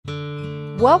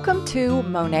Welcome to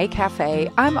Monet Cafe.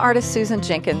 I'm artist Susan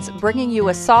Jenkins, bringing you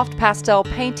a soft pastel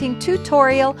painting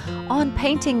tutorial on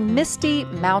painting misty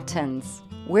mountains.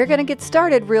 We're going to get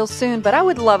started real soon, but I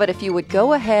would love it if you would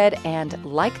go ahead and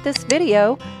like this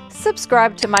video,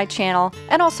 subscribe to my channel,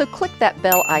 and also click that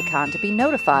bell icon to be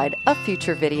notified of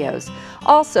future videos.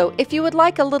 Also, if you would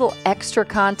like a little extra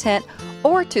content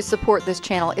or to support this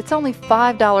channel, it's only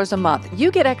 $5 a month.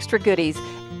 You get extra goodies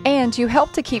and you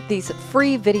help to keep these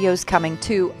free videos coming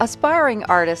to aspiring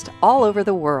artists all over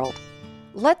the world.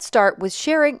 Let's start with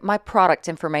sharing my product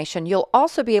information. You'll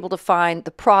also be able to find the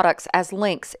products as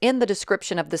links in the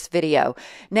description of this video.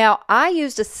 Now, I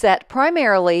used a set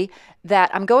primarily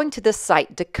that I'm going to this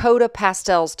site,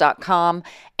 dakotapastels.com,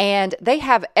 and they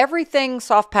have everything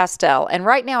soft pastel. And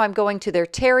right now I'm going to their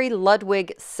Terry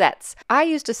Ludwig sets. I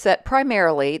used a set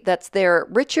primarily that's their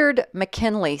Richard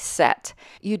McKinley set.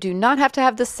 You do not have to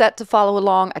have this set to follow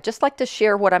along. I just like to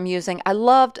share what I'm using. I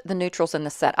loved the neutrals in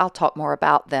the set. I'll talk more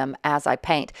about them as I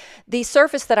paint. The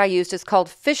surface that I used is called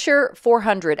Fisher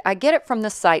 400. I get it from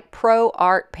the site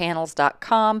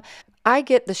proartpanels.com. I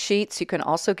get the sheets. You can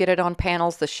also get it on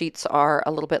panels. The sheets are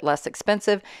a little bit less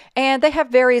expensive, and they have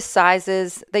various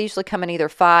sizes. They usually come in either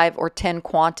 5 or 10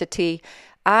 quantity.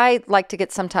 I like to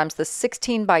get sometimes the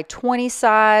 16 by 20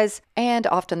 size and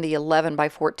often the 11 by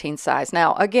 14 size.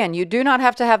 Now, again, you do not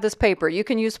have to have this paper. You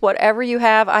can use whatever you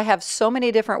have. I have so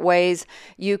many different ways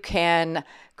you can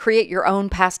create your own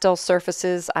pastel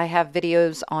surfaces. I have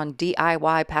videos on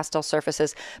DIY pastel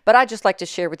surfaces, but I just like to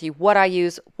share with you what I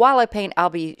use. While I paint,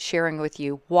 I'll be sharing with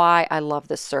you why I love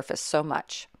this surface so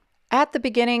much. At the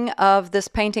beginning of this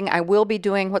painting, I will be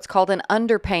doing what's called an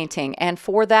underpainting, and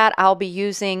for that, I'll be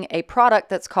using a product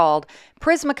that's called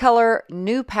Prismacolor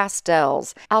New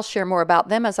Pastels. I'll share more about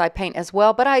them as I paint as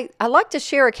well, but I like to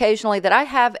share occasionally that I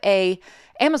have an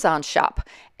Amazon shop,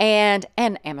 and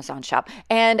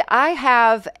I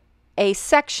have a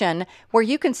section where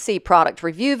you can see product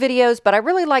review videos, but I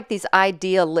really like these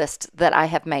idea lists that I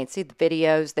have made. See the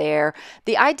videos there?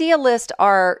 The idea lists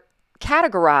are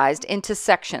categorized into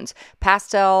sections: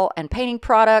 pastel and painting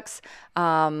products,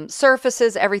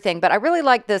 surfaces, everything. But I really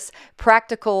like this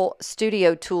practical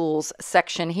studio tools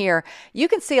section here. You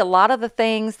can see a lot of the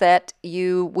things that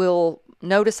you will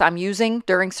notice I'm using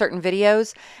during certain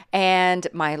videos, and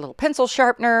my little pencil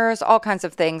sharpeners, all kinds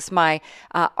of things. My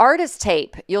artist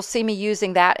tape, you'll see me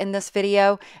using that in this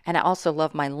video, and I also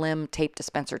love my limb tape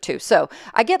dispenser too. So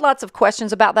I get lots of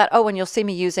questions about that. Oh, and you'll see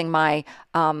me using my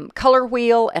color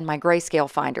wheel and my grayscale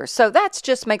finder. So that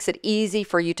just makes it easy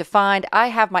for you to find. I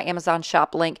have my Amazon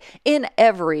shop link in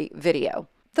every video.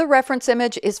 The reference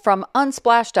image is from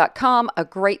unsplash.com, a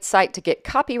great site to get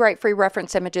copyright-free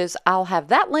reference images. I'll have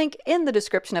that link in the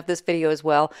description of this video as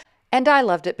well. And I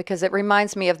loved it because it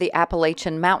reminds me of the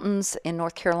Appalachian Mountains in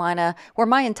North Carolina, where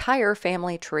my entire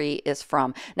family tree is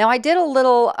from. Now, I did a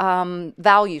little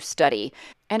value study,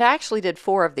 and I actually did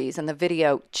 4 of these in the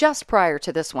video just prior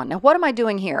to this one. Now, what am I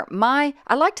doing here? I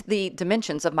liked the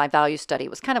dimensions of my value study. It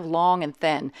was kind of long and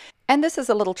thin. And this is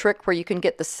a little trick where you can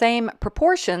get the same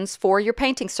proportions for your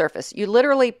painting surface. You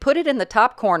literally put it in the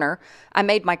top corner. I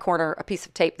made my corner a piece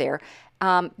of tape there.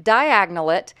 Diagonal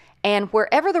it, and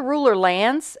wherever the ruler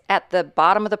lands at the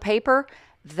bottom of the paper,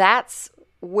 that's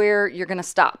where you're going to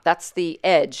stop. That's the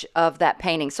edge of that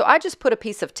painting. So I just put a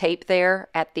piece of tape there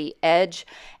at the edge,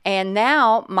 and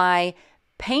now my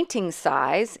painting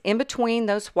size in between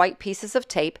those white pieces of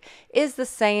tape is the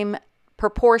same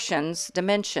proportions,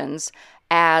 dimensions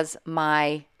as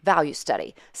my value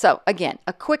study. So again,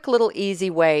 a quick little easy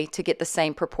way to get the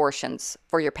same proportions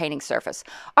for your painting surface.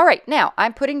 All right, now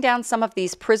I'm putting down some of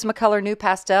these Prismacolor New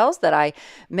Pastels that I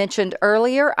mentioned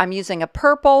earlier. I'm using a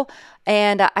purple,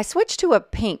 and I switched to a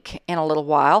pink in a little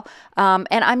while. And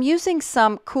I'm using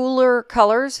some cooler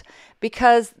colors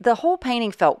because the whole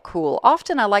painting felt cool.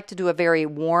 Often I like to do a very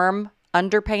warm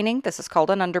underpainting. This is called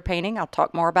an underpainting. I'll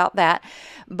talk more about that.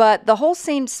 But the whole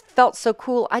scene felt so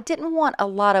cool. I didn't want a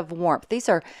lot of warmth. These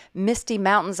are misty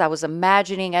mountains. I was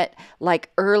imagining it like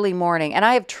early morning. And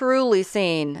I have truly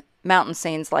seen mountain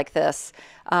scenes like this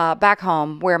back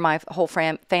home where my whole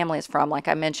family is from, like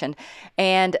I mentioned.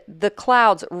 And the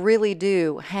clouds really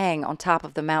do hang on top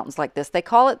of the mountains like this. They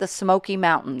call it the Smoky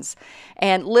Mountains.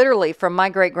 And literally from my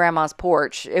great-grandma's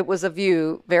porch, it was a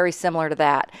view very similar to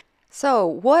that. So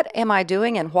what am I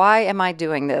doing and why am I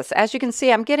doing this? As you can see,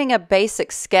 I'm getting a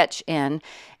basic sketch in,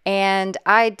 and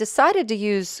I decided to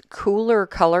use cooler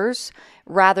colors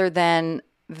rather than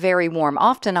very warm.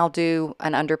 Often I'll do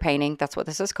an underpainting, that's what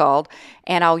this is called,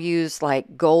 and I'll use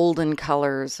like golden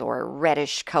colors or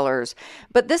reddish colors.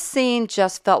 But this scene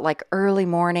just felt like early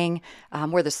morning,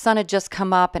 where the sun had just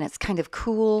come up and it's kind of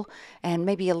cool and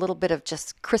maybe a little bit of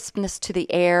just crispness to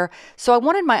the air. So I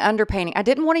wanted my underpainting. I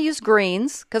didn't want to use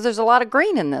greens because there's a lot of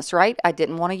green in this, right? I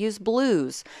didn't want to use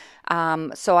blues.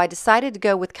 So I decided to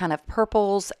go with kind of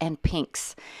purples and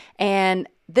pinks. And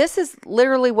this is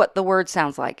literally what the word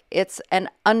sounds like. It's an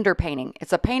underpainting.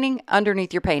 It's a painting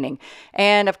underneath your painting.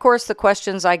 And of course, the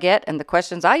questions I get and the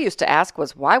questions I used to ask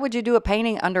was, why would you do a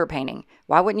painting under a painting?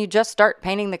 Why wouldn't you just start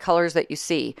painting the colors that you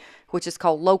see, which is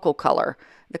called local color?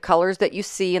 The colors that you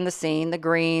see in the scene, the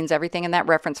greens, everything in that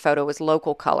reference photo is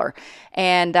local color.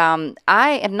 And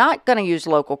I am not going to use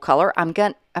local color. I'm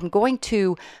going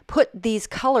to put these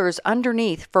colors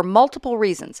underneath for multiple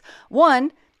reasons.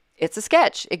 One, it's a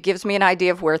sketch. It gives me an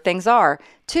idea of where things are.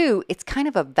 Two, it's kind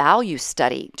of a value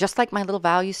study, just like my little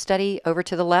value study over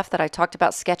to the left that I talked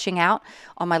about sketching out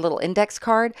on my little index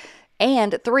card.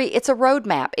 And three, it's a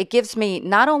roadmap. It gives me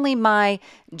not only my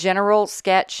general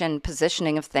sketch and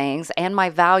positioning of things and my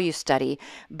value study,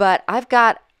 but I've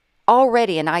got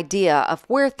already an idea of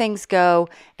where things go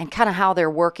and kind of how they're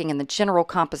working in the general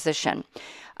composition.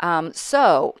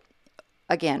 So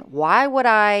again, why would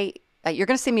you're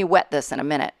going to see me wet this in a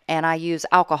minute, and I use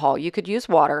alcohol. You could use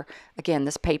water. Again,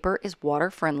 this paper is water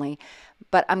friendly,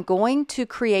 but I'm going to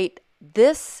create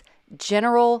this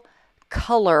general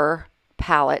color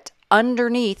palette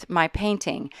underneath my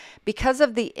painting because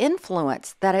of the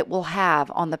influence that it will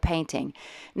have on the painting.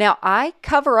 Now, I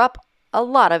cover up a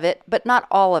lot of it, but not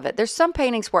all of it. There's some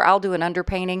paintings where I'll do an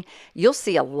underpainting. You'll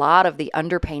see a lot of the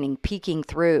underpainting peeking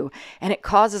through, and it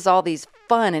causes all these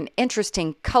fun and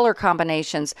interesting color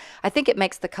combinations. I think it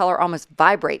makes the color almost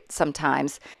vibrate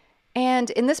sometimes. And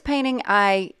in this painting,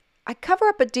 I cover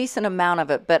up a decent amount of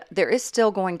it, but there is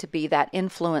still going to be that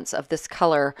influence of this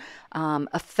color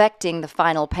affecting the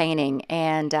final painting.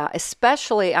 And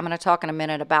especially, I'm going to talk in a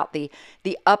minute about the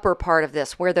upper part of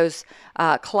this, where those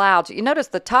clouds, you notice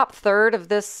the top third of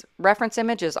this reference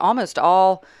image is almost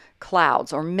all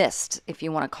clouds or mist, if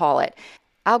you want to call it.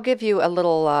 I'll give you a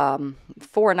little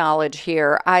foreknowledge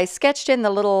here. I sketched in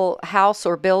the little house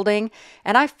or building,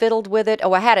 and I fiddled with it.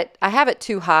 Oh, I have it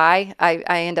too high. I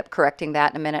end up correcting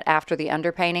that in a minute after the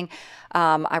underpainting.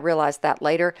 I realized that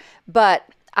later. But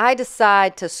I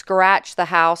decide to scratch the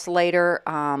house later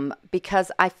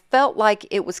because I felt like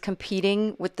it was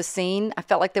competing with the scene. I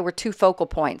felt like there were two focal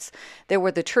points. There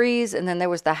were the trees and then there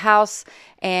was the house,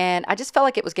 and I just felt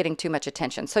like it was getting too much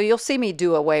attention. So you'll see me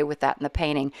do away with that in the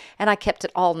painting, and I kept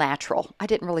it all natural. I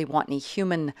didn't really want any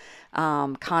human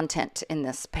content in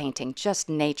this painting, just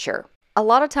nature. A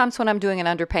lot of times when I'm doing an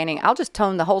underpainting, I'll just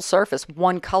tone the whole surface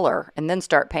one color and then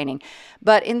start painting.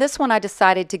 But in this one, I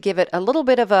decided to give it a little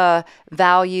bit of a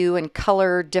value and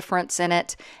color difference in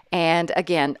it. And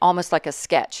again, almost like a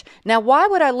sketch. Now, why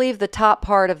would I leave the top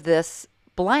part of this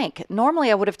blank? Normally,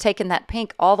 I would have taken that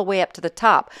pink all the way up to the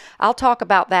top. I'll talk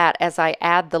about that as I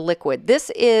add the liquid. This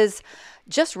is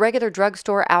just regular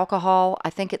drugstore alcohol. I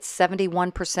think it's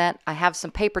 71%. I have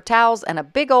some paper towels and a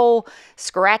big old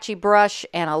scratchy brush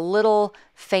and a little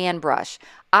fan brush.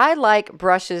 I like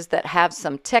brushes that have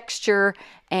some texture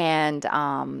and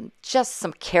just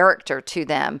some character to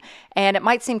them. And it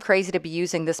might seem crazy to be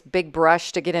using this big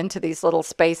brush to get into these little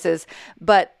spaces,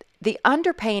 but the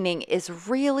underpainting is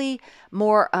really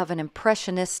more of an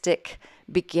impressionistic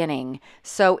beginning.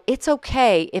 So it's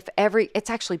okay if it's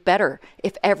actually better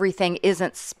if everything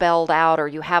isn't spelled out or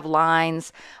you have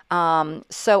lines. Alcohol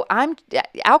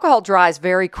dries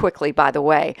very quickly, by the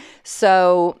way.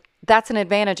 So that's an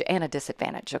advantage and a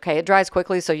disadvantage. Okay, it dries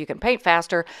quickly so you can paint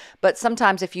faster, but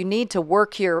sometimes if you need to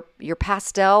work your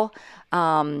pastel,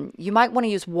 you might want to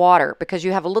use water because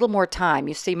you have a little more time.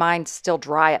 You see mine still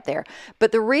dry up there.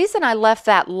 But the reason I left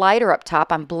that lighter up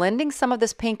top, I'm blending some of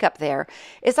this pink up there,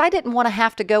 is I didn't want to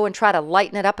have to go and try to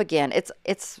lighten it up again.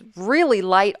 It's really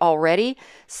light already,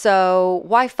 so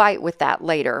why fight with that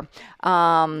later?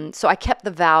 So I kept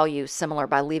the value similar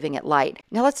by leaving it light.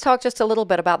 Now let's talk just a little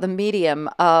bit about the medium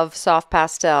of soft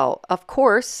pastel. Of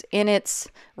course, in its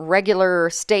regular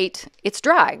state, it's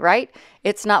dry, right?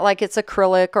 It's not like it's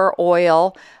acrylic or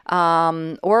oil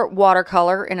or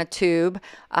watercolor in a tube.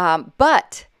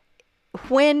 But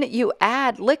when you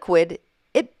add liquid,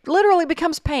 it literally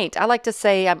becomes paint. I like to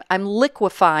say I'm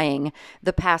liquefying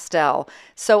the pastel.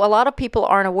 So a lot of people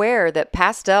aren't aware that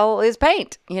pastel is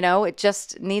paint. You know, it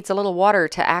just needs a little water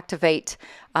to activate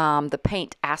the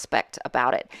paint aspect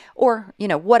about it, or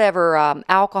whatever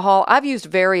alcohol. I've used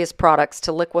various products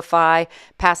to liquefy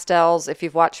pastels. If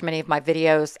you've watched many of my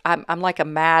videos, I'm like a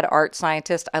mad art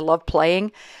scientist. I love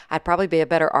playing. I'd probably be a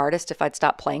better artist if I'd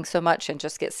stop playing so much and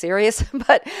just get serious,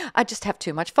 but I just have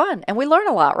too much fun and we learn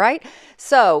a lot, right?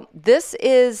 So this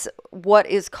is what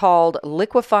is called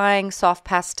liquefying soft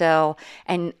pastel,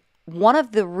 and one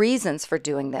of the reasons for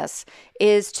doing this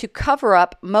is to cover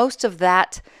up most of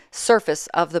that surface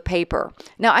of the paper.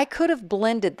 Now, I could have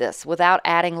blended this without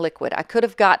adding liquid. I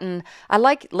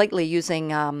like lately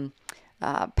using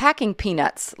packing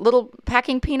peanuts, little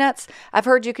packing peanuts. I've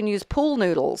heard you can use pool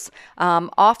noodles.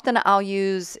 Often I'll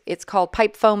use, it's called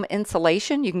pipe foam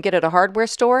insulation. You can get it at a hardware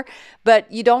store,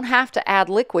 but you don't have to add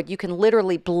liquid. You can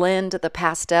literally blend the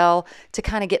pastel to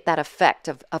kind of get that effect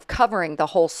of covering the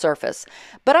whole surface.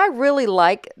 But I really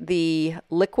like the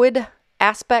liquid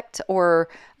aspect or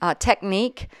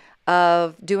technique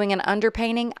of doing an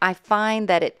underpainting. I find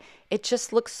that it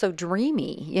just looks so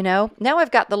dreamy, Now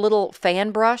I've got the little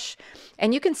fan brush,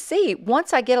 and you can see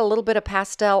once I get a little bit of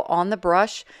pastel on the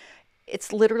brush,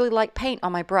 it's literally like paint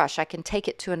on my brush. I can take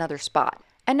it to another spot.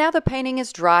 And now the painting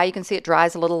is dry. You can see it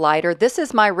dries a little lighter. This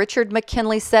is my Richard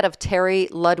McKinley set of Terry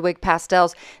Ludwig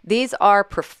pastels. These are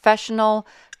professional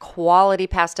quality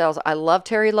pastels. I love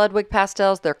Terry Ludwig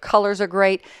pastels. Their colors are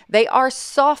great. They are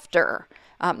softer.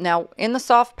 Now, in the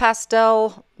soft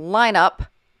pastel lineup,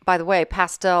 by the way,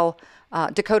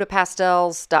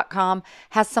 DakotaPastels.com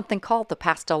has something called the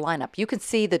pastel lineup. You can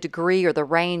see the degree or the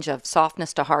range of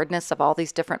softness to hardness of all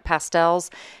these different pastels,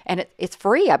 and it's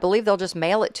free. I believe they'll just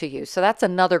mail it to you. So that's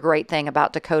another great thing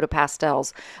about Dakota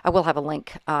Pastels. I will have a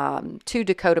link to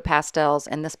Dakota Pastels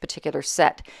and this particular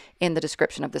set in the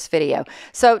description of this video.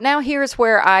 So now here's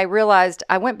where I realized,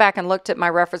 I went back and looked at my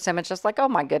reference image, just like, oh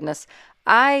my goodness,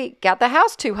 I got the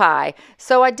house too high.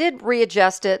 So I did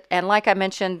readjust it. And like I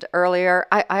mentioned earlier,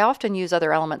 I often use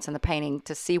other elements in the painting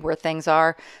to see where things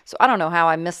are. So I don't know how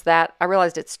I missed that. I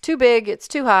realized it's too big, it's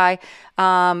too high.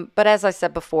 But as I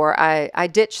said before, I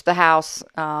ditched the house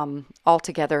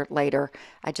altogether later.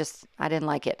 I didn't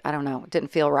like it. I don't know. It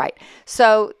didn't feel right.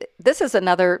 So this is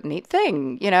another neat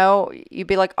thing. You'd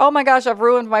be like, oh my gosh, I've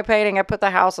ruined my painting. I put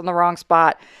the house in the wrong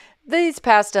spot. These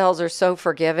pastels are so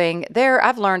forgiving.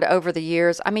 I've learned over the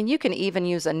years, you can even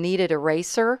use a kneaded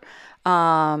eraser.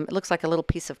 It looks like a little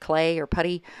piece of clay or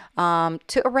putty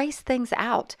to erase things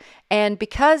out. And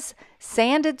because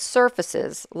sanded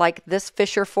surfaces like this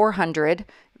Fisher 400,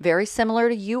 very similar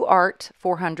to UArt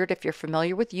 400, if you're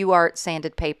familiar with UArt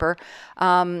sanded paper,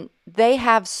 they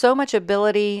have so much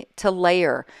ability to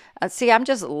layer. See, I'm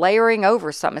just layering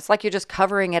over something. It's like you're just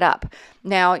covering it up.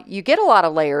 Now, you get a lot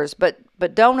of layers, but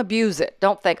don't abuse it.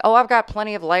 Don't think, oh, I've got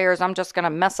plenty of layers. I'm just going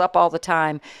to mess up all the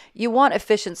time. You want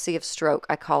efficiency of stroke,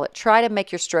 I call it. Try to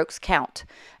make your strokes count.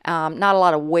 Not a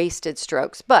lot of wasted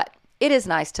strokes, but it is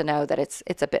nice to know that it's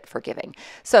a bit forgiving.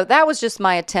 So that was just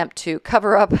my attempt to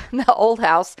cover up the old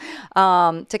house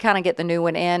to kind of get the new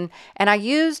one in. And I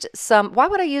used why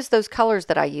would I use those colors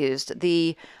that I used?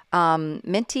 The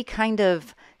minty kind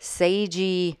of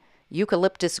sagey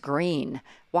eucalyptus green.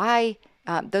 Why?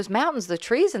 Those mountains, the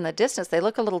trees in the distance, they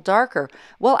look a little darker.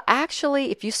 Well, actually,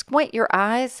 if you squint your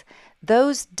eyes,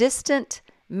 those distant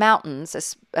mountains,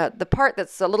 the part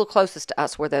that's a little closest to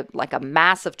us where like a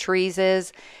mass of trees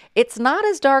is, it's not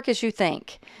as dark as you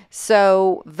think.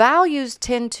 So values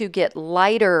tend to get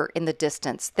lighter in the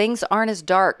distance. Things aren't as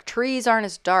dark. Trees aren't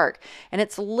as dark. And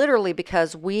it's literally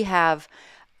because we have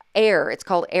air. It's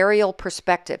called aerial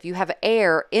perspective. You have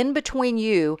air in between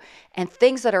you and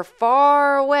things that are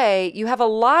far away. You have a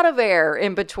lot of air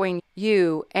in between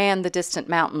you and the distant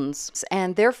mountains,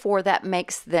 and therefore that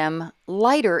makes them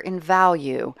lighter in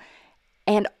value.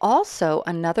 And also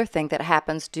another thing that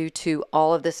happens due to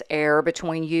all of this air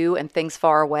between you and things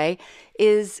far away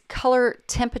is color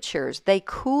temperatures. They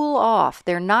cool off.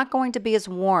 They're not going to be as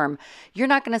warm. You're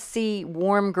not going to see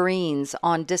warm greens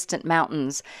on distant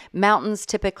mountains. Mountains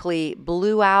typically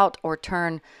blue out or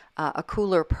turn a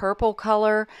cooler purple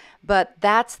color, but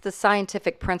that's the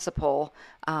scientific principle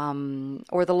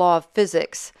or the law of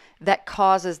physics that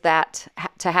causes that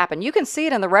to happen. You can see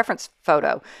it in the reference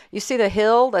photo. You see the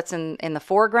hill that's in the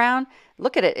foreground.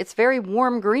 Look at it. It's very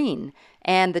warm green.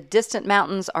 And the distant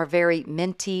mountains are very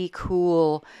minty,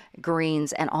 cool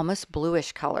greens and almost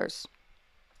bluish colors.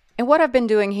 And what I've been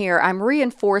doing here, I'm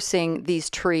reinforcing these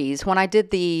trees. When I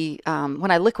did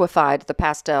when I liquefied the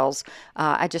pastels,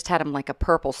 I just had them like a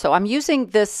purple. So I'm using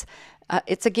this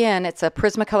It's a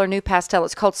Prismacolor New Pastel.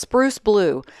 It's called Spruce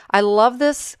Blue. I love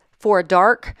this for a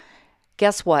dark.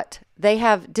 Guess what? They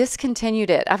have discontinued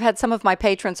it. I've had some of my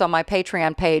patrons on my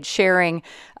Patreon page sharing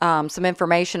some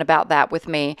information about that with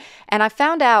me. And I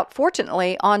found out,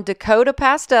 fortunately, on Dakota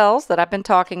Pastels that I've been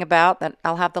talking about, that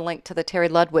I'll have the link to the Terry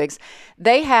Ludwig's,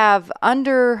 they have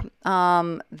under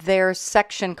their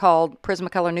section called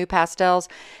Prismacolor New Pastels,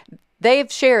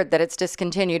 they've shared that it's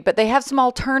discontinued, but they have some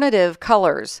alternative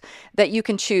colors that you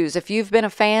can choose. If you've been a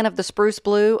fan of the Spruce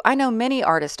Blue, I know many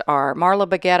artists are. Marla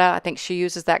Baguetta, I think she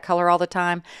uses that color all the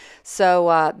time.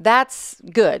 So that's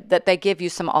good that they give you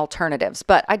some alternatives.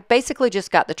 But I basically just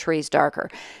got the trees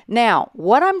darker. Now,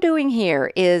 what I'm doing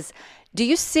here is, do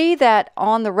you see that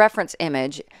on the reference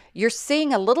image, you're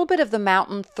seeing a little bit of the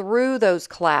mountain through those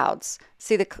clouds?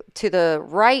 See to the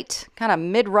right, kind of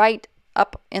mid-right,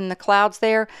 up in the clouds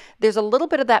there's a little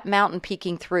bit of that mountain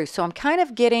peeking through. So I'm kind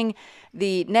of getting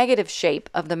the negative shape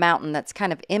of the mountain that's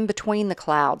kind of in between the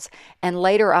clouds. And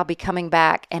later I'll be coming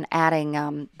back and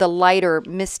adding the lighter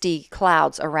misty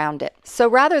clouds around it. So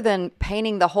rather than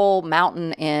painting the whole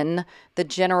mountain in the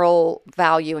general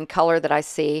value and color that I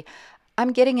see,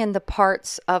 I'm getting in the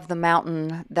parts of the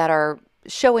mountain that are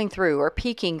showing through or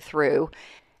peeking through,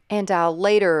 and I'll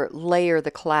later layer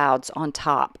the clouds on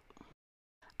top.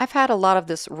 I've had a lot of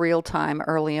this real time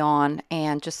early on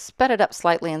and just sped it up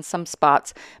slightly in some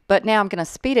spots, but now I'm going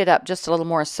to speed it up just a little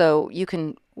more so you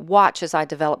can watch as I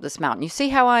develop this mountain. You see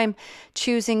how I'm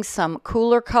choosing some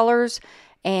cooler colors,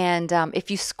 and if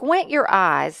you squint your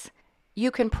eyes, you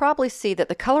can probably see that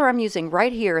the color I'm using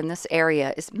right here in this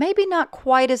area is maybe not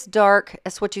quite as dark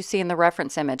as what you see in the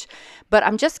reference image, but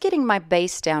I'm just getting my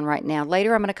base down right now.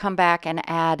 Later I'm going to come back and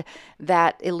add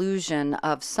that illusion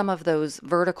of some of those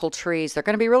vertical trees. They're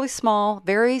going to be really small,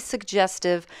 very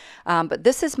suggestive, but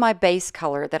this is my base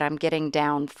color that I'm getting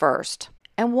down first.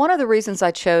 And one of the reasons I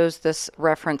chose this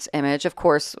reference image, of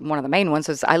course, one of the main ones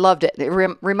is I loved it. It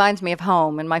reminds me of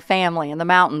home and my family and the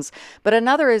mountains. But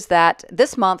another is that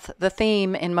this month, the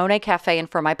theme in Monet Cafe and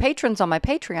for my patrons on my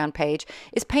Patreon page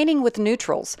is painting with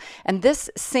neutrals. And this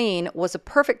scene was a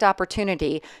perfect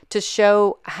opportunity to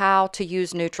show how to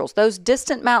use neutrals. Those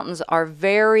distant mountains are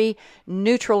very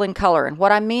neutral in color. And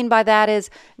what I mean by that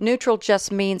is neutral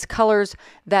just means colors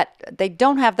that they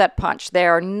don't have that punch. They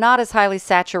are not as highly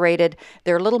saturated.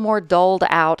 They're a little more dulled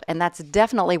out, and that's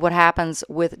definitely what happens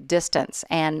with distance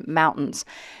and mountains.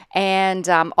 And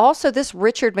also this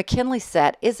Richard McKinley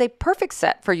set is a perfect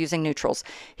set for using neutrals.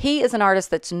 He is an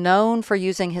artist that's known for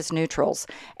using his neutrals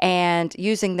and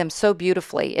using them so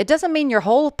beautifully. It doesn't mean your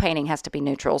whole painting has to be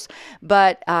neutrals,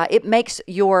 but it makes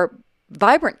your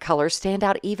vibrant colors stand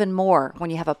out even more when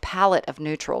you have a palette of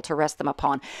neutral to rest them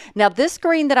upon. Now this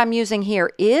green that I'm using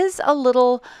here is a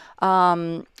little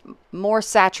more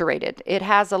saturated. It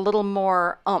has a little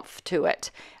more oomph to it,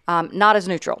 not as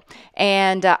neutral.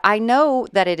 And I know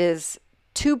that it is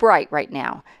too bright right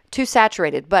now, too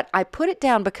saturated, but I put it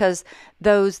down because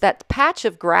that patch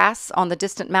of grass on the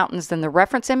distant mountains in the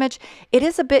reference image, it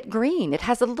is a bit green. It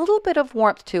has a little bit of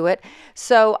warmth to it.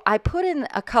 So I put in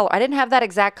a color. I didn't have that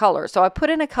exact color. So I put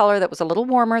in a color that was a little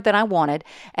warmer than I wanted.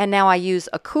 And now I use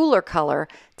a cooler color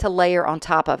to layer on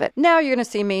top of it. Now you're going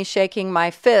to see me shaking my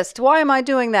fist. Why am I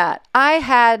doing that?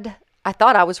 I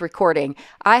thought I was recording.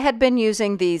 I had been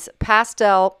using these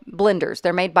pastel blenders.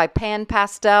 They're made by Pan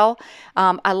Pastel.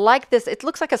 I like this. It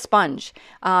looks like a sponge.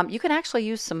 You can actually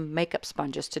use some makeup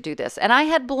sponges to do this. And I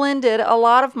had blended a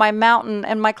lot of my mountain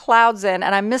and my clouds in,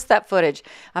 and I missed that footage.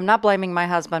 I'm not blaming my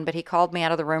husband, but he called me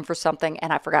out of the room for something,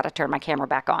 and I forgot to turn my camera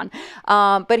back on.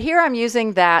 But here I'm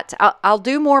using that. I'll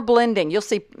do more blending. You'll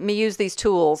see me use these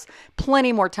tools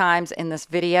plenty more times in this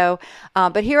video.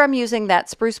 But here I'm using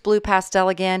that Spruce Blue Pastel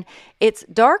again. It's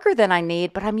darker than I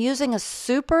need, but I'm using a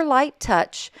super light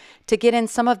touch to get in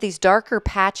some of these darker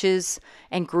patches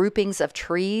and groupings of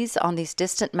trees on these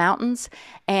distant mountains.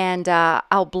 And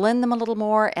I'll blend them a little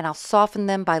more, and I'll soften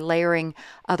them by layering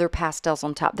other pastels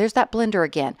on top. There's that blender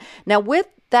again. Now with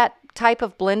that type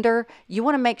of blender, you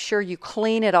want to make sure you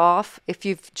clean it off. If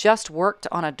you've just worked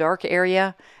on a dark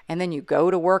area and then you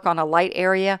go to work on a light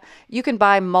area, you can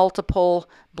buy multiple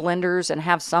blenders and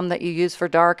have some that you use for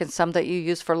dark and some that you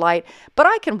use for light. But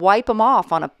I can wipe them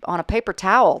off on a paper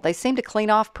towel. They seem to clean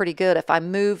off pretty good if I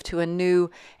move to a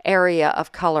new area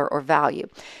of color or value.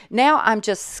 Now I'm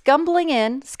just scumbling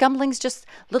in. Scumbling's just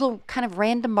little kind of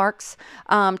random marks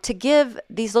to give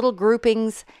these little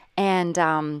groupings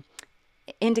and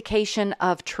indication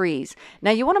of trees.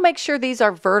 Now you want to make sure these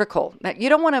are vertical. Now, you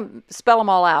don't want to spell them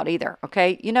all out either,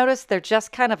 okay? You notice they're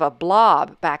just kind of a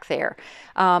blob back there,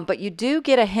 but you do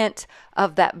get a hint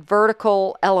of that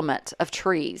vertical element of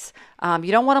trees.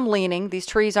 You don't want them leaning. These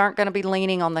trees aren't going to be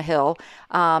leaning on the hill.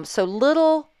 So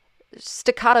little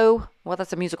staccato, well,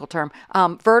 that's a musical term,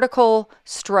 vertical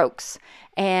strokes.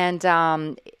 And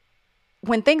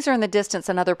when things are in the distance,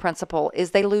 another principle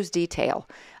is they lose detail.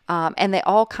 And they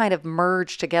all kind of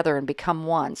merge together and become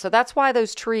one. So that's why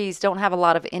those trees don't have a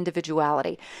lot of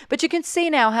individuality. But you can see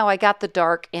now how I got the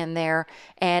dark in there,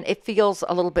 and it feels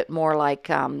a little bit more like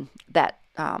that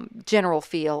general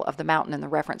feel of the mountain in the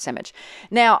reference image.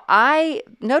 Now, I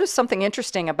noticed something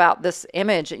interesting about this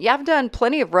image. Yeah, I've done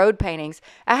plenty of road paintings.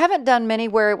 I haven't done many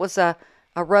where it was a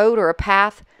road or a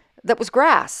path that was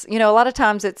grass. You know, a lot of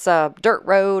times it's a dirt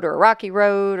road or a rocky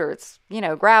road, or it's, you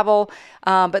know, gravel.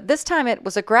 But this time it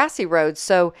was a grassy road,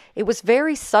 so it was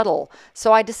very subtle.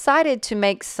 So I decided to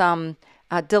make some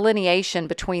delineation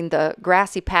between the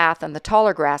grassy path and the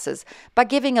taller grasses by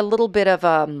giving a little bit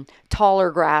of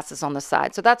taller grasses on the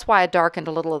side. So that's why I darkened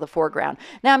a little of the foreground.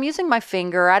 Now I'm using my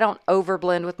finger. I don't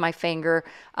overblend with my finger,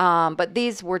 but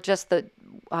these were just the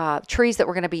trees that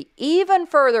were going to be even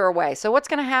further away. So what's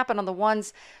going to happen on the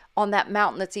ones on that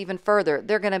mountain that's even further?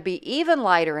 They're going to be even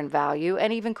lighter in value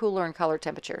and even cooler in color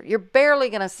temperature. You're barely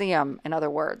going to see them, in other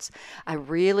words. I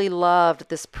really loved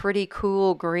this pretty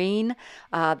cool green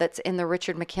that's in the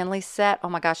Richard McKinley set. Oh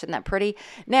my gosh, isn't that pretty?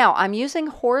 Now, I'm using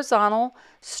horizontal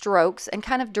strokes and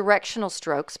kind of directional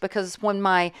strokes because when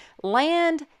my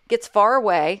land gets far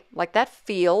away, like that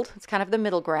field, it's kind of the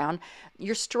middle ground,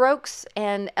 your strokes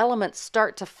and elements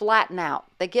start to flatten out.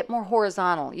 They get more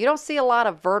horizontal. You don't see a lot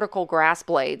of vertical grass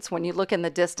blades when you look in the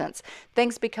distance.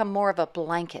 Things become more of a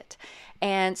blanket.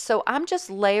 And so I'm just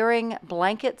layering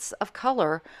blankets of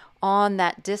color on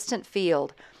that distant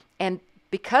field. And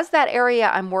because that area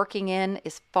I'm working in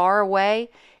is far away,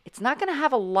 it's not going to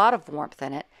have a lot of warmth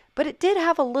in it, but it did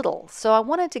have a little. So I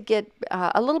wanted to get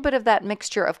a little bit of that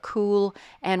mixture of cool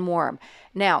and warm.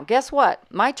 Now, guess what?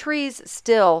 My trees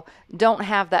still don't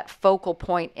have that focal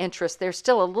point interest. They're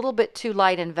still a little bit too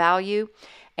light in value,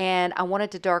 and I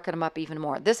wanted to darken them up even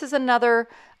more. This is another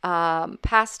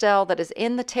pastel that is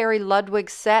in the Terry Ludwig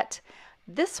set.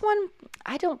 This one,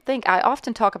 I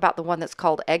often talk about the one that's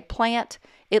called Eggplant.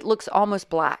 It looks almost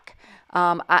black.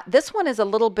 This one is a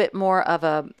little bit more of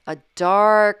a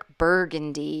dark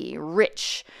burgundy,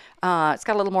 rich. It's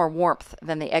got a little more warmth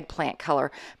than the eggplant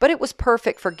color, but it was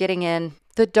perfect for getting in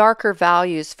the darker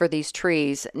values for these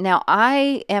trees. Now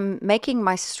I am making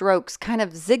my strokes kind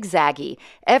of zigzaggy.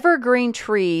 Evergreen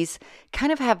trees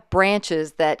kind of have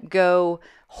branches that go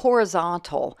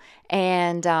horizontal,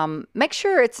 and make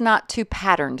sure it's not too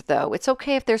patterned though. It's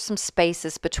okay if there's some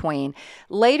spaces between.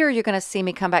 Later you're going to see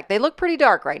me come back. They look pretty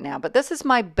dark right now, but this is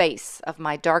my base of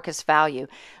my darkest value.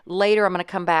 Later I'm going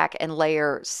to come back and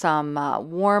layer some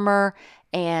warmer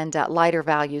and lighter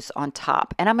values on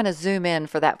top. And I'm going to zoom in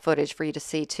for that footage for you to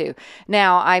see too.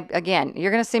 Now, again,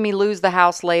 you're going to see me lose the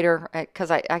house later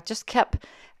because I just kept,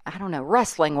 I don't know,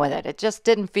 wrestling with it. It just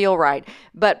didn't feel right.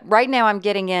 But right now I'm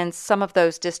getting in some of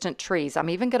those distant trees. I'm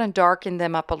even going to darken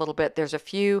them up a little bit. There's a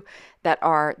few that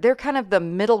they're kind of the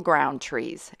middle ground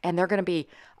trees, and they're going to be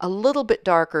a little bit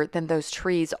darker than those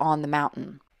trees on the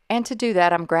mountain. And to do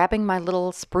that, I'm grabbing my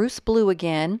little spruce blue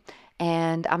again,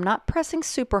 and I'm not pressing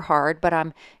super hard, but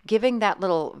I'm giving that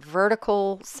little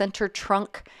vertical center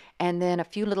trunk and then a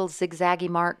few little zigzaggy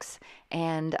marks,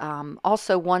 and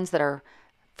also ones that are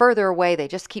further away. They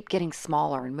just keep getting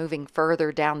smaller and moving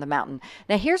further down the mountain.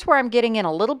 Now here's where I'm getting in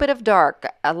a little bit of dark.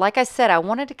 Like I said, I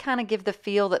wanted to kind of give the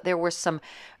feel that there were some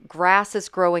grasses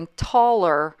growing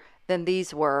taller than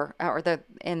these were, or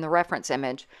in the reference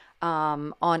image,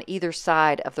 on either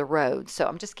side of the road. So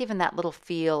I'm just giving that little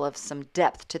feel of some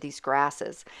depth to these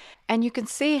grasses. And you can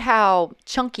see how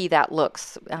chunky that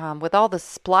looks with all the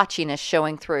splotchiness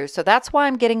showing through. So that's why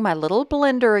I'm getting my little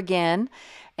blender again,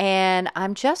 and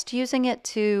I'm just using it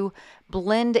to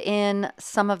blend in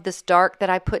some of this dark that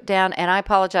I put down. And I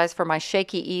apologize for my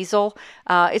shaky easel.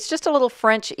 It's just a little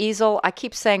French easel. I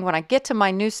keep saying when I get to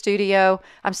my new studio,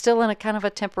 I'm still in a kind of a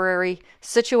temporary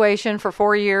situation for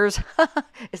 4 years.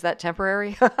 Is that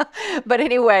temporary? But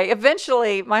anyway,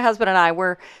 eventually my husband and I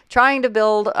were trying to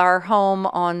build our home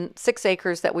on 6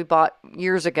 acres that we bought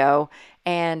years ago.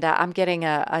 And I'm getting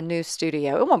a new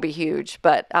studio. It won't be huge,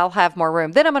 but I'll have more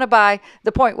room. Then I'm going to buy,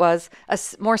 the point was, a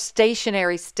more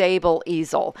stationary, stable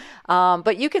easel.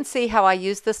 But you can see how I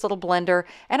used this little blender.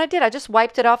 And I just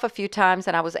wiped it off a few times,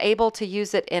 and I was able to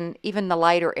use it in even the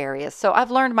lighter areas. So I've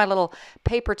learned my little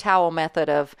paper towel method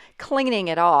of cleaning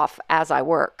it off as I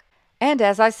work. And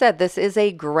as I said, this is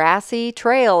a grassy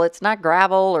trail. It's not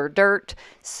gravel or dirt.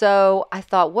 So I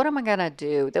thought, what am I going to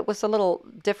do? That was a little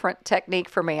different technique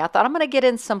for me. I thought I'm going to get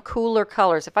in some cooler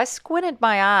colors. If I squinted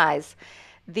my eyes,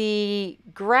 the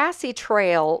grassy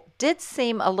trail did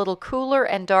seem a little cooler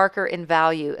and darker in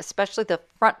value, especially the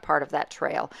front part of that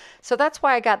trail. So that's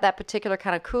why I got that particular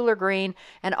kind of cooler green.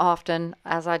 And often,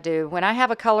 as I do, when I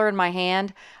have a color in my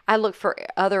hand, I look for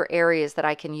other areas that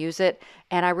I can use it.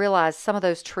 And I realized some of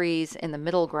those trees in the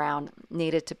middle ground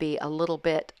needed to be a little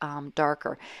bit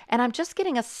darker. And I'm just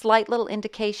getting a slight little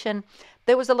indication.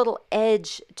 There was a little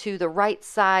edge to the right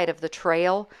side of the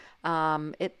trail.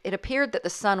 It appeared that the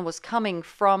sun was coming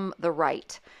from the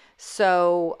right.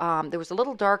 So there was a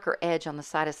little darker edge on the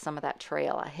side of some of that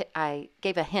trail. I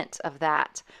gave a hint of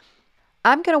that.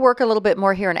 I'm going to work a little bit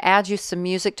more here and add you some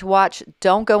music to watch.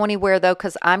 Don't go anywhere though,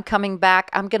 because I'm coming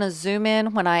back. I'm going to zoom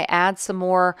in when I add some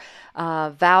more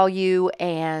value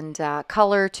and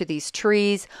color to these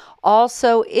trees.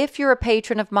 Also, if you're a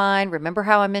patron of mine, remember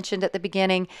how I mentioned at the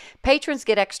beginning, patrons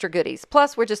get extra goodies.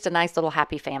 Plus, we're just a nice little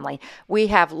happy family. We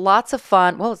have lots of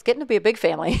fun. Well, it's getting to be a big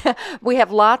family. We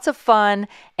have lots of fun,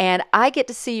 and I get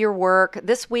to see your work.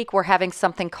 This week, we're having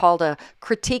something called a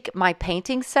Critique My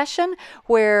Painting session,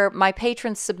 where my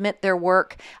patrons submit their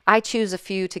work. I choose a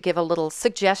few to give a little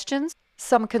suggestions.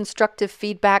 Some constructive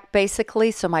feedback, basically.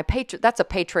 So that's a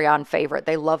Patreon favorite.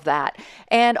 They love that.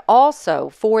 And also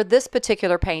for this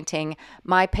particular painting,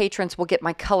 my patrons will get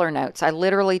my color notes. I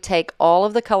literally take all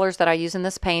of the colors that I use in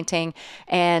this painting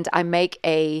and I make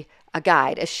a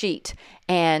guide, a sheet,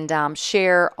 and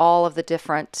share all of the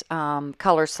different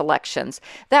color selections.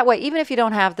 That way, even if you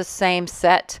don't have the same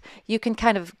set, you can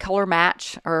kind of color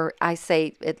match, or I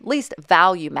say at least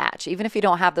value match. Even if you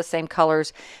don't have the same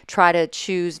colors, try to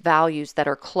choose values that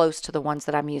are close to the ones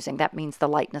that I'm using. That means the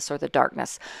lightness or the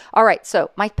darkness. All right,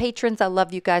 so my patrons, I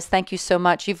love you guys. Thank you so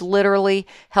much. You've literally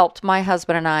helped my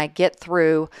husband and I get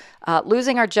through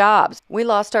losing our jobs. We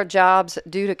lost our jobs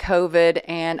due to COVID,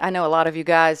 and I know a lot of you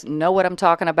guys know what I'm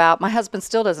talking about. My husband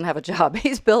still doesn't have a job.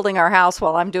 He's building our house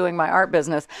while I'm doing my art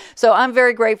business. So I'm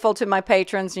very grateful to my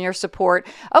patrons and your support.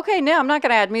 Okay, now I'm not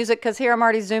going to add music because here I'm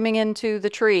already zooming into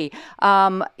the tree.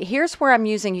 Here's where I'm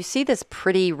using, you see this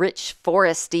pretty rich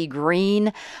foresty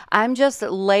green? I'm just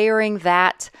layering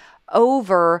that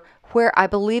over where I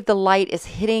believe the light is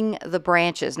hitting the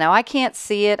branches. Now, I can't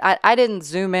see it. I didn't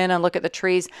zoom in and look at the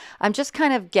trees. I'm just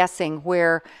kind of guessing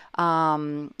where,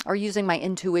 or using my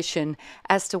intuition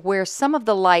as to where some of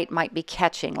the light might be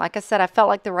catching. Like I said, I felt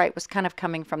like the light was kind of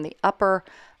coming from the upper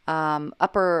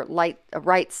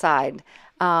right side.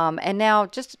 And now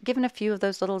just giving a few of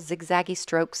those little zigzaggy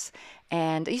strokes.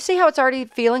 And you see how it's already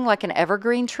feeling like an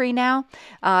evergreen tree now?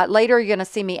 Later, you're going to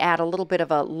see me add a little bit of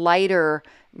a lighter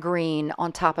green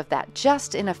on top of that,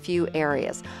 just in a few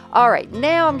areas. All right,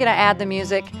 now I'm going to add the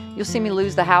music. You'll see me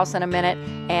lose the house in a minute,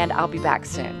 and I'll be back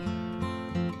soon.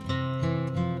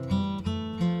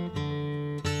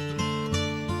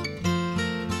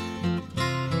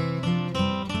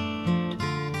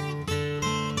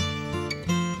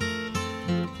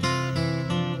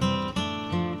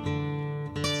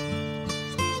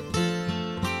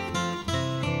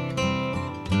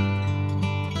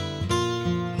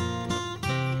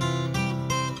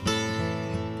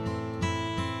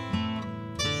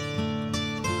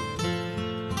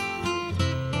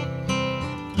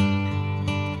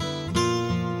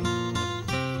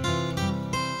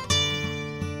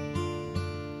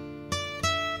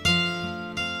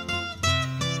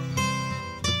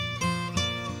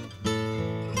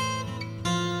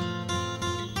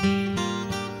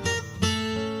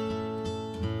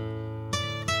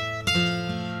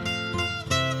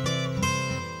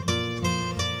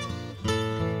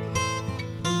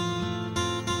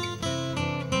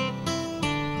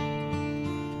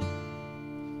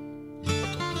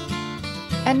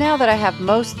 And now that I have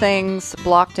most things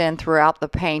blocked in throughout the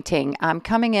painting, I'm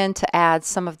coming in to add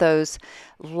some of those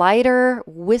lighter,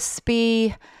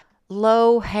 wispy,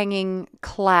 low-hanging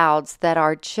clouds that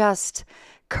are just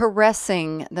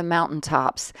caressing the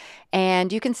mountaintops.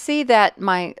 And you can see that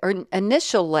my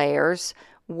initial layers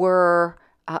were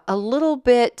a little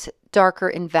bit darker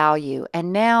in value.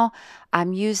 And now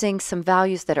I'm using some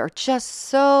values that are just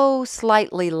so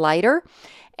slightly lighter.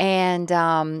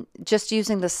 And just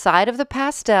using the side of the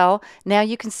pastel, now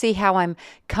you can see how I'm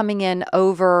coming in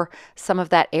over some of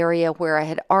that area where I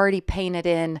had already painted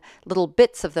in little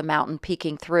bits of the mountain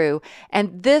peeking through.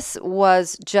 And this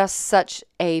was just such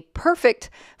a perfect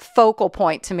focal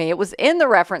point to me. It was in the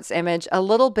reference image, a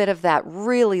little bit of that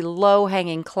really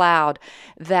low-hanging cloud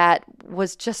that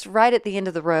was just right at the end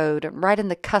of the road, right in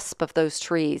the cusp of those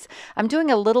trees. I'm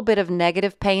doing a little bit of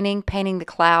negative painting the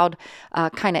cloud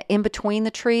kind of in between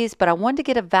the trees, but I wanted to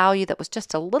get a value that was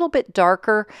just a little bit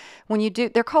darker. When you do,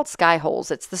 they're called sky holes.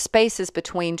 It's the spaces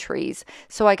between trees.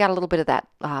 So I got a little bit of that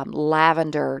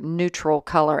lavender neutral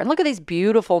color. And look at these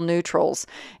beautiful neutrals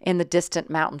in the distant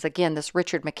mountains. Again, this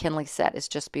Richard McKinley set is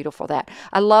just beautiful.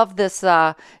 I love this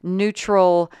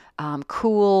neutral,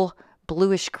 cool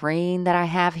bluish green that I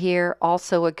have here.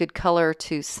 Also a good color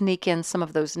to sneak in some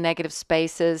of those negative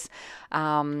spaces.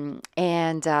 Overall,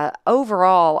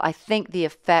 I think the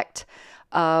effect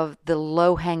of the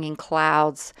low-hanging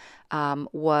clouds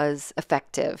was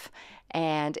effective.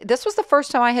 And this was the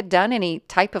first time I had done any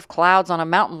type of clouds on a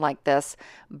mountain like this,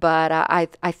 but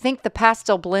I think the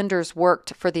pastel blenders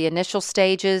worked for the initial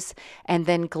stages and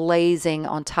then glazing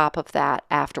on top of that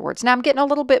afterwards. Now I'm getting a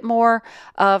little bit more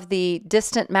of the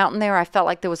distant mountain there. I felt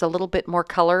like there was a little bit more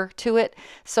color to it,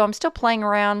 so I'm still playing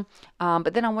around,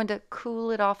 but then I wanted to cool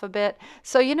it off a bit.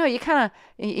 So, you kind of,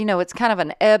 it's kind of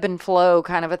an ebb and flow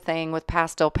kind of a thing with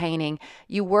pastel painting.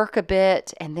 You work a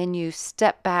bit and then you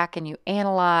step back and you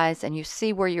analyze and you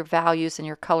see where your values and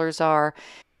your colors are.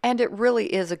 And it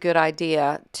really is a good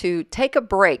idea to take a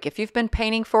break. If you've been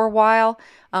painting for a while,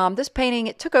 this painting,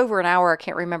 it took over an hour. I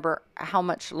can't remember how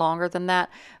much longer than that,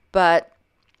 but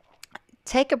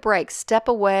take a break, step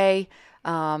away,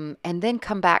 and then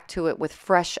come back to it with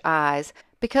fresh eyes.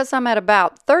 Because I'm at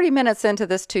about 30 minutes into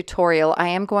this tutorial, I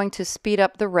am going to speed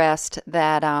up the rest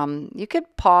that you could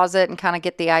pause it and kind of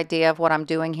get the idea of what I'm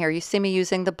doing here. You see me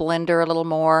using the blender a little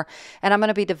more, and I'm going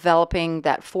to be developing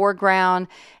that foreground.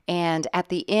 And at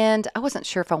the end, I wasn't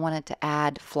sure if I wanted to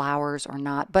add flowers or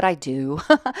not, but I do.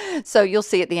 So you'll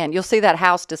see at the end. You'll see that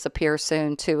house disappear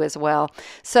soon too as well.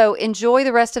 So enjoy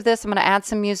the rest of this. I'm going to add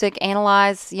some music,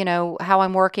 analyze, how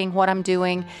I'm working, what I'm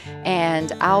doing,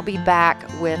 and I'll be back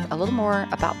with a little more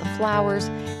about the flowers,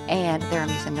 and there I'm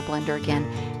using the blender again,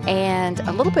 and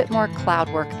a little bit more cloud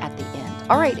work at the end.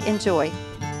 All right, enjoy.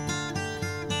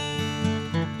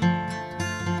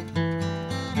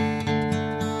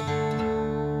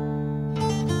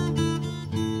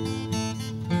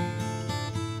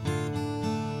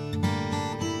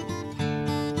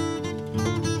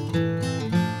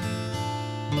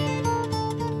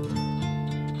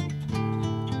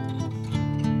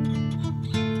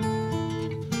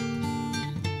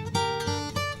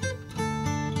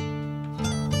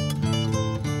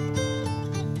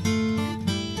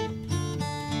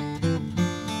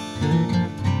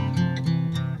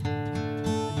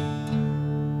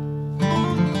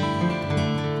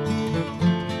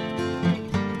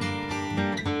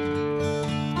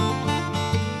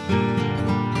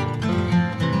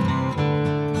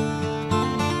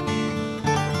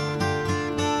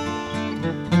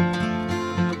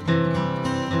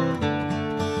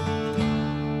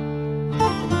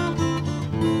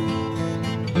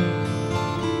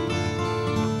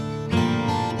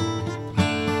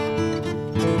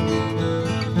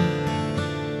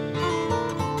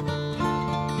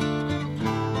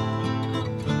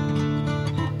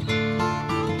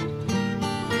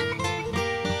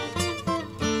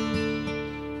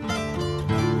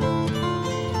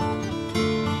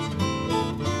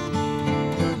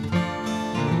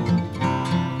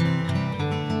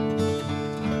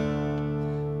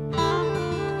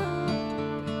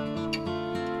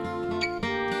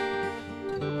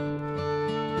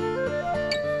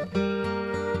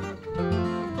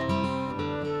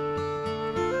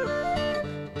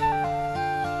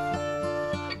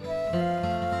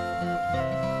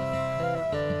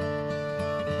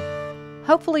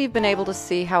 Hopefully you've been able to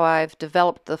see how I've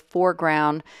developed the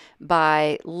foreground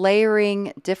by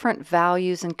layering different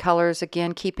values and colors,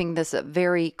 again keeping this a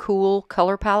very cool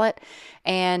color palette.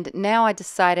 And now I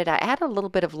decided I add a little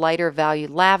bit of lighter value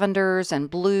lavenders and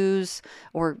blues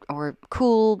or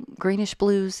cool greenish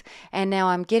blues, and now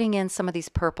I'm getting in some of these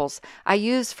purples. I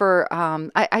use for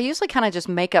I usually kind of just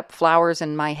make up flowers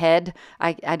in my head.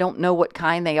 I don't know what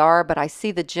kind they are, but I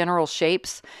see the general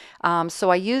shapes. So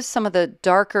I use some of the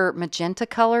darker magenta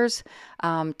colors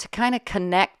to kind of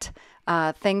connect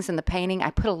things in the painting. I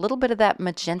put a little bit of that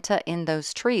magenta in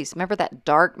those trees. Remember that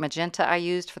dark magenta I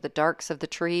used for the darks of the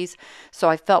trees? So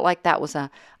I felt like that was a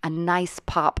nice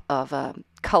pop of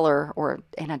color or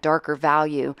in a darker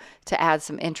value to add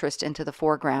some interest into the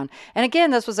foreground. And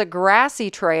again, this was a grassy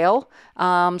trail,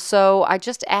 so I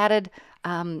just added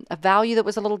a value that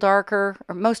was a little darker,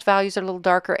 or most values are a little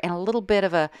darker, and a little bit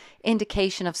of a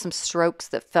indication of some strokes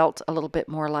that felt a little bit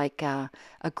more like a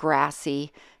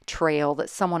grassy trail that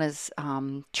someone has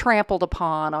trampled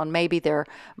upon on maybe their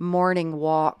morning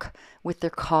walk with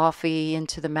their coffee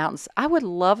into the mountains. I would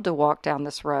love to walk down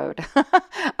this road.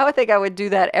 I would think I would do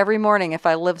that every morning if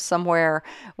I lived somewhere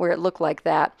where it looked like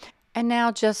that. And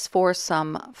now just for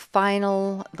some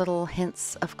final little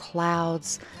hints of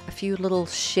clouds, a few little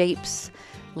shapes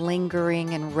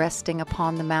lingering and resting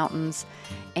upon the mountains.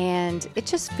 And it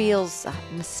just feels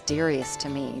mysterious to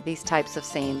me, these types of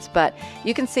scenes. But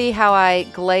you can see how I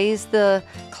glaze the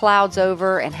clouds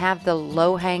over and have the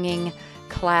low-hanging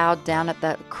cloud down at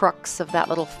the crux of that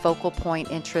little focal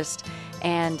point interest.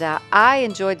 And I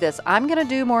enjoyed this. I'm going to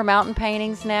do more mountain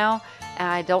paintings now.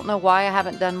 I don't know why I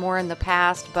haven't done more in the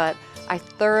past, but I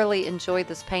thoroughly enjoyed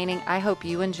this painting. I hope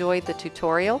you enjoyed the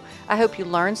tutorial. I hope you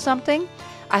learned something.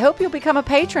 I hope you'll become a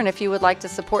patron if you would like to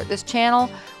support this channel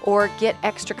or get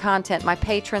extra content. My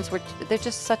patrons, they're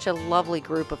just such a lovely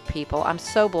group of people. I'm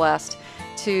so blessed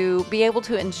to be able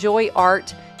to enjoy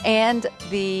art and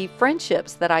the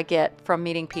friendships that I get from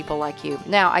meeting people like you.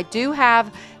 Now, I do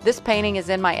have, this painting is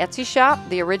in my Etsy shop,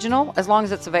 the original, as long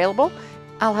as it's available.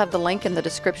 I'll have the link in the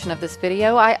description of this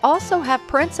video. I also have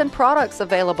prints and products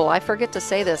available. I forget to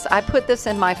say this. I put this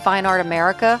in my Fine Art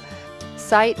America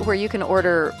site where you can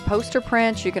order poster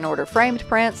prints, you can order framed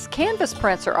prints. Canvas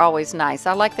prints are always nice.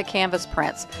 I like the canvas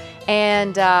prints.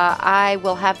 And I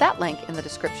will have that link in the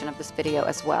description of this video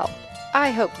as well.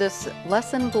 I hope this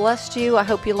lesson blessed you. I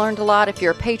hope you learned a lot. If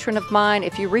you're a patron of mine,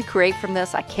 if you recreate from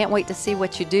this, I can't wait to see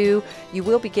what you do. You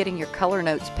will be getting your color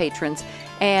notes, patrons.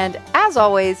 And as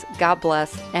always, God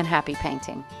bless and happy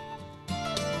painting.